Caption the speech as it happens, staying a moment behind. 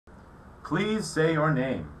Please say your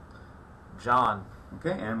name. John.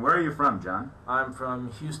 Okay, and where are you from, John? I'm from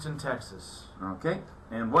Houston, Texas. Okay,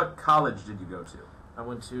 and what college did you go to? I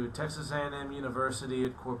went to Texas A&M University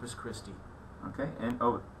at Corpus Christi. Okay, and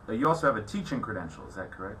you also have a teaching credential, is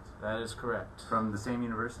that correct? That is correct. From the same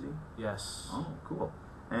university? Yes. Oh, cool.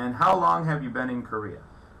 And how long have you been in Korea?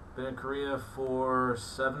 Been in Korea for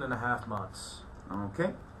 7.5 months.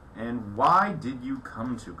 Okay, and why did you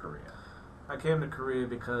come to Korea? I came to Korea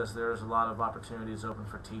because there's a lot of opportunities open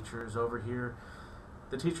for teachers over here.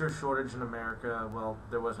 The teacher shortage in America, well,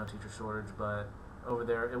 there was no teacher shortage, but over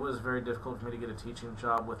there it was very difficult for me to get a teaching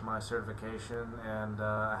job with my certification, and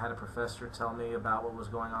I had a professor tell me about what was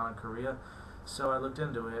going on in Korea, so I looked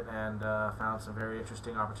into it and found some very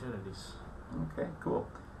interesting opportunities. Okay, cool.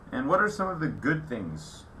 And what are some of the good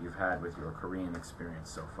things you've had with your Korean experience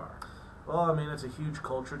so far? Well, I mean, it's a huge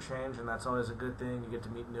culture change, and that's always a good thing. You get to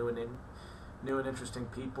meet new and interesting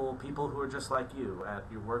people who are just like you at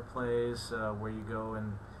your workplace, where you go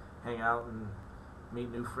and hang out and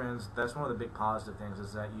meet new friends. That's one of the big positive things,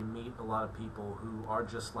 is that you meet a lot of people who are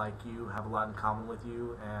just like you, have a lot in common with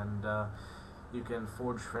you, and you can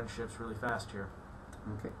forge friendships really fast here.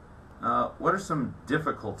 Okay. What are some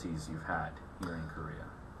difficulties you've had here in Korea?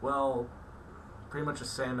 Well, pretty much the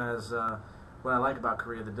same as what I like about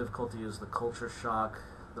Korea. The difficulty is the culture shock,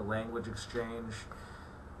 the language exchange,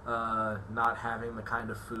 not having the kind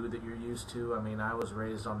of food that you're used to. I mean, I was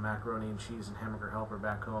raised on macaroni and cheese and hamburger helper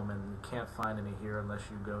back home, and you can't find any here unless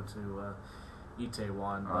you go to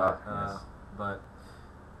Itaewon. Yes. But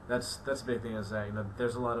that's the big thing, is that, you know,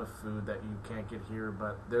 there's a lot of food that you can't get here,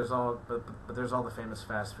 but there's all the famous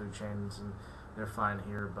fast food chains, and they're fine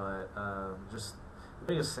here. But just the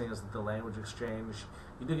biggest thing is the language exchange.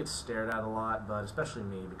 You do get stared at a lot, but especially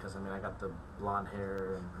me, because I mean, I got the blonde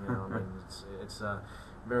hair, and you know, I mean, it's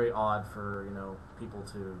very odd for, you know, people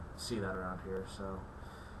to see that around here. So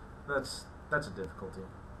that's a difficulty,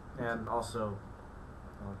 and also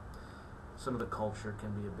some of the culture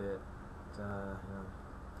can be a bit, you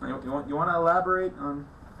know. You want to elaborate on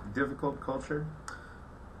difficult culture?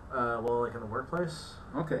 Well, like in the workplace.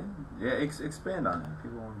 Okay, yeah, expand on that.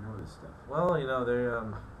 People want to know this stuff. Well, you know, they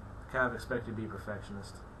kind of expect you to be a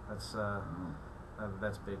perfectionist. That's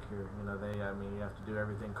big here. You know, I mean, you have to do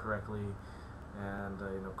everything correctly, and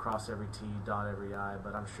you know, cross every T, dot every I.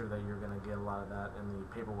 But I'm sure that you're going to get a lot of that in the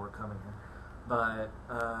paperwork coming here. But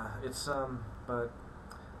but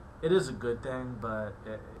it is a good thing. But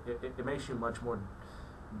it makes you much more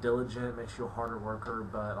diligent, makes you a harder worker.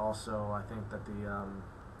 But also, I think that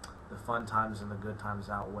the fun times and the good times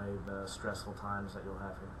outweigh the stressful times that you'll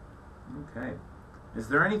have here. Okay. Is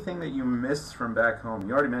there anything that you miss from back home?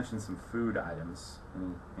 You already mentioned some food items.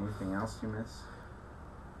 Anything else you miss?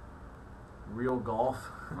 Real golf.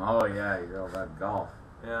 Oh yeah, you're all about golf.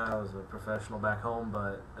 Yeah, I was a professional back home,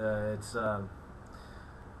 but it's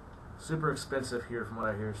super expensive here from what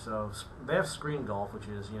I hear. So they have screen golf, which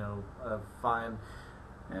is, you know, fine.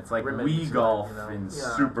 And it's like Wii golf, you know, in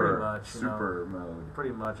super mode.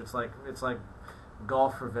 Pretty much, it's like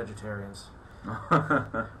golf for vegetarians.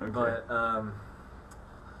 Okay. But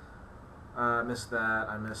I miss that.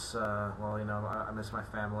 I miss well, you know, I miss my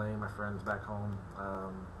family, my friends back home.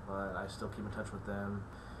 But I still keep in touch with them.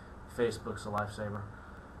 Facebook's a lifesaver.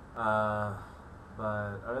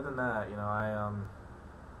 But other than that, you know,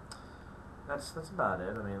 that's about it.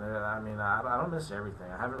 I don't miss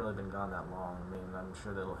everything. I haven't really been gone that long. I mean, I'm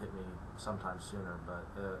sure that it'll hit me sometime sooner, but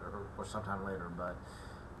or sometime later. But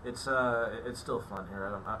it's still fun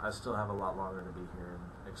here. I still have a lot longer to be here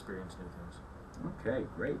and experience new things. Okay,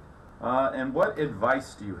 great. And what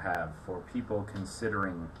advice do you have for people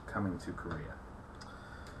considering coming to Korea?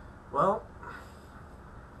 Well,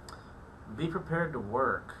 be prepared to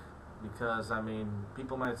work, because, I mean,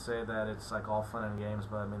 people might say that it's like all fun and games,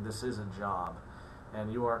 but I mean, this is a job,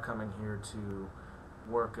 and you are coming here to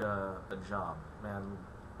work a job. And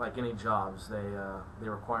like any jobs, they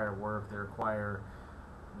require work, they require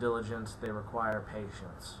diligence, they require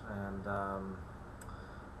patience, and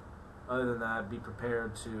other than that, be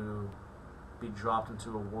prepared to be dropped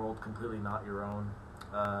into a world completely not your own,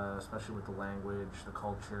 especially with the language, the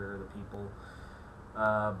culture, the people.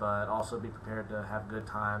 But also be prepared to have good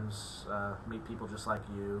times, meet people just like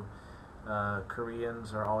you.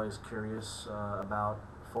 Koreans are always curious about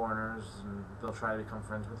foreigners, and they'll try to become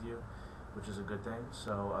friends with you, which is a good thing.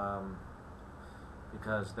 So,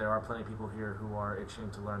 because there are plenty of people here who are itching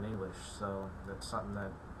to learn English, so that's something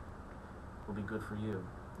that will be good for you.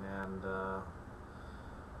 And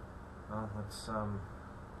well, that's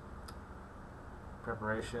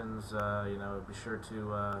preparations. You know, be sure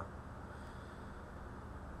to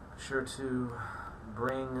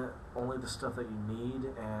bring only the stuff that you need,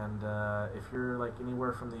 and if you're like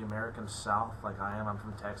anywhere from the American South, like I am, I'm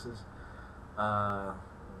from Texas,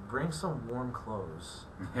 bring some warm clothes.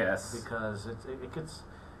 Yes. Because it gets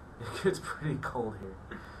pretty cold here.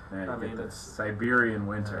 Yeah, I mean, it's Siberian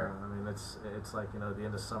winter. I mean, it's like, the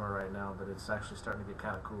end of summer right now, but it's actually starting to get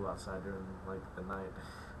kind of cool outside during like the night.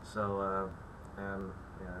 So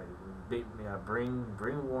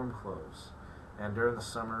bring warm clothes, and during the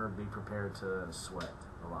summer, be prepared to sweat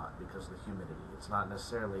a lot because of the humidity. It's not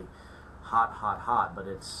necessarily hot, but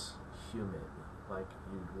it's humid, like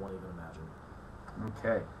you won't even imagine.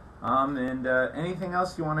 Okay. And anything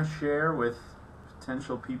else you want to share with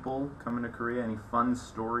potential people coming to Korea? Any fun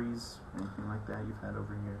stories, anything like that you've had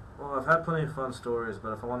over here? Well, I've had plenty of fun stories,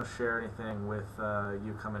 but if I want to share anything with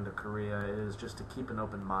you coming to Korea, it is just to keep an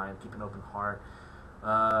open mind, keep an open heart,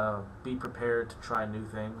 be prepared to try new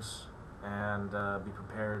things, and be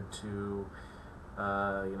prepared to,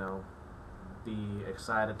 be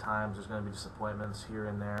excited at times. There's going to be disappointments here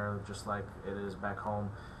and there, just like it is back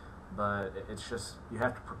home. But it's just, you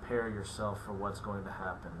have to prepare yourself for what's going to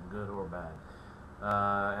happen, good or bad.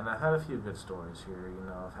 And I've had a few good stories here.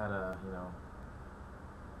 I've had a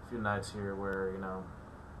few nights here where I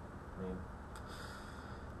mean,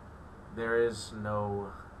 there is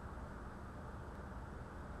no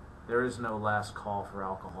last call for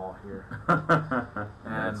alcohol here,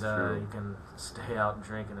 and you can stay out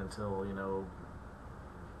drinking until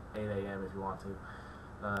 8 a.m. if you want to.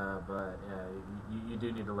 But yeah, you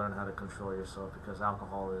do need to learn how to control yourself, because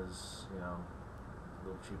alcohol is a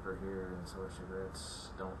little cheaper here, and so are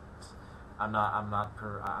cigarettes.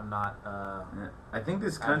 I think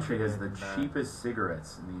this country has the cheapest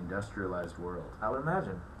cigarettes in the industrialized world. I would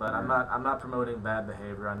imagine, but I'm not promoting bad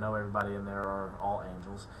behavior. I know everybody in there are all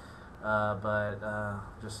angels, but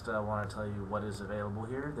just want to tell you what is available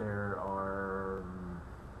here. There are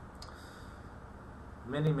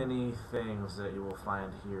many things that you will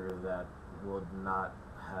find here that would not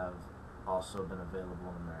have also been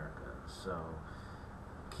available in America. So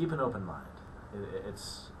keep an open mind.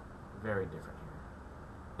 It's very different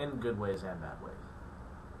here, in good ways and bad ways.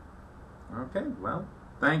 Okay, well,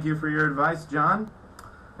 thank you for your advice, John.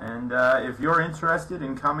 And if you're interested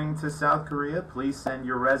in coming to South Korea, please send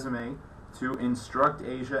your resume to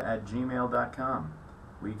InstructAsia@gmail.com.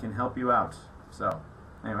 We can help you out. So,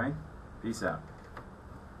 anyway, peace out.